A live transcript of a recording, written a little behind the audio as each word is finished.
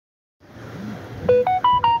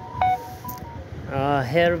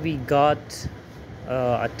Here we got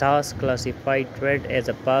a task classified threat as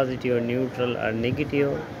a positive, neutral, or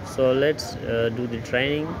negative. So let's do the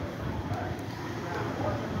training.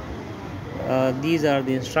 These are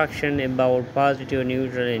the instructions about positive,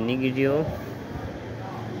 neutral, and negative.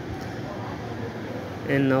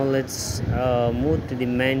 And now let's move to the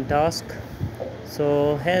main task.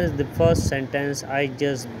 So here is the first sentence. I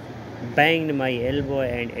just banged my elbow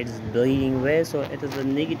and it's bleeding away. So it is a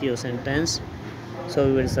negative sentence. So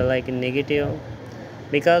we will select negative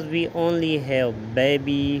because we only have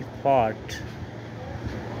baby part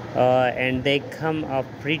and they come up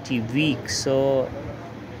pretty weak. So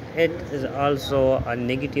it is also a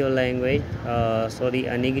negative language. A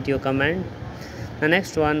negative command. The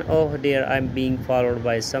next one, oh dear, I'm being followed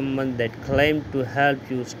by someone that claimed to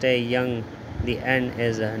help you stay young. The end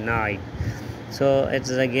is a night. So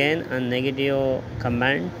it's again a negative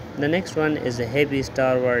command. The next one is a happy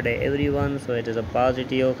Star Wars Day everyone. So it is a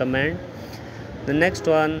positive command. The next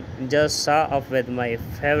one, just saw up with my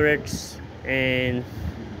favorites and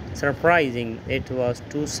surprising. It was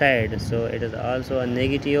too sad. So it is also a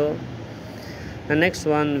negative. The next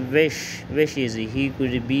one, wishes he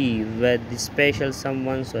could be with the special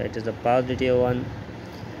someone. So it is a positive one.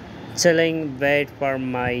 Chilling, wait for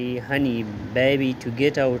my honey baby to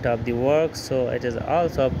get out of the work. So it is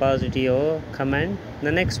also a positive comment.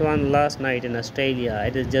 The next one, last night in Australia.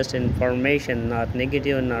 It is just information, not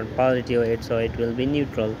negative, not positive. So it will be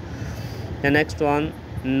neutral. The next one,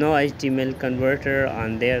 no HTML converter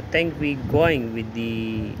on there. Think we going with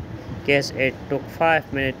the case it took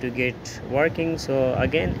 5 minutes to get working. So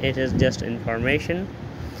again it is just information.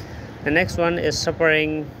 The next one is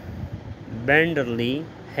suffering badly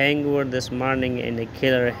hangover this morning in a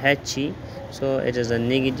killer hatchy. So it is a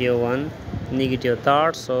negative one, negative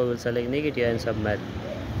thought. So we'll select negative and submit.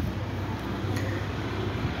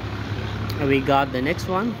 We got the next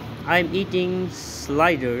one, I'm eating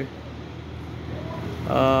slider.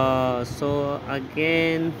 So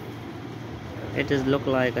again it is look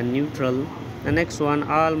like a neutral. The next one,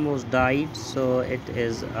 almost died. So it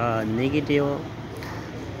is a negative.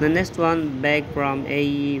 The next one, back from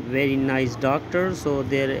a very nice doctor. So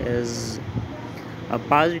there is a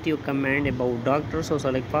positive comment about doctor. So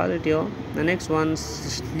select positive. The next one,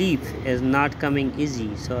 sleep is not coming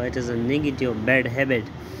easy. So it is a negative, bad habit.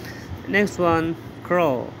 Next one,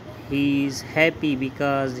 crow, he's happy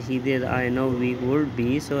because he did I know we would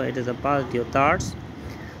be. So it is a positive thoughts.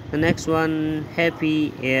 The next one,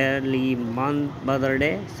 happy early mother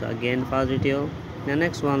day. So again positive. The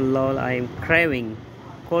next one, lol, I am craving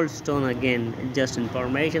cold stone. Again just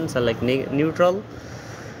information. Select neutral.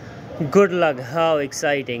 Good luck, how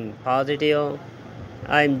exciting, positive.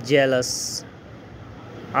 I'm jealous,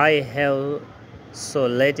 I have, so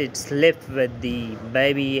let it slip with the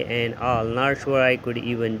baby and all, not sure I could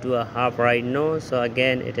even do a half right now. So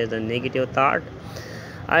again it is a negative thought.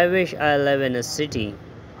 I wish I live in a city.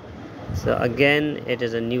 So again it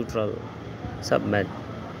is a neutral. Submit.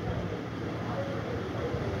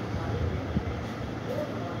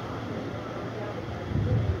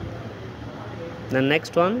 The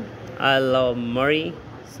next one, I love Murray.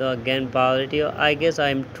 So again positive. I guess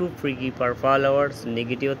I'm too freaky for followers.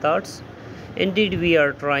 Negative thoughts. Indeed we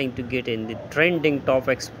are trying to get in the trending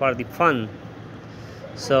topics for the fun.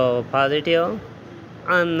 So positive.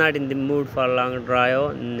 I'm not in the mood for long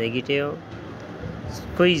drive. Negative.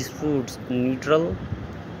 Squeeze foods, neutral.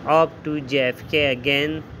 Up to JFK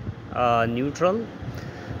again, neutral.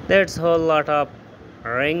 There's a whole lot of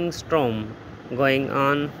ringstorm going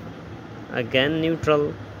on. Again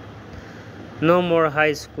neutral. No more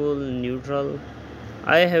high school, neutral.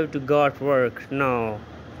 I have to go to work now.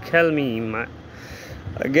 Kill me.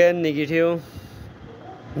 Again negative.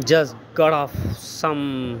 Just got off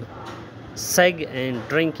some seg and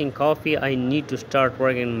drinking coffee. I need to start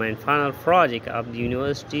working on my final project of the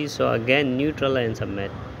university. So again neutral and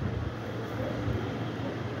submit.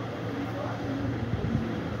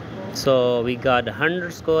 So we got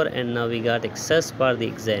 100 score and now we got access for the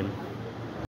exam.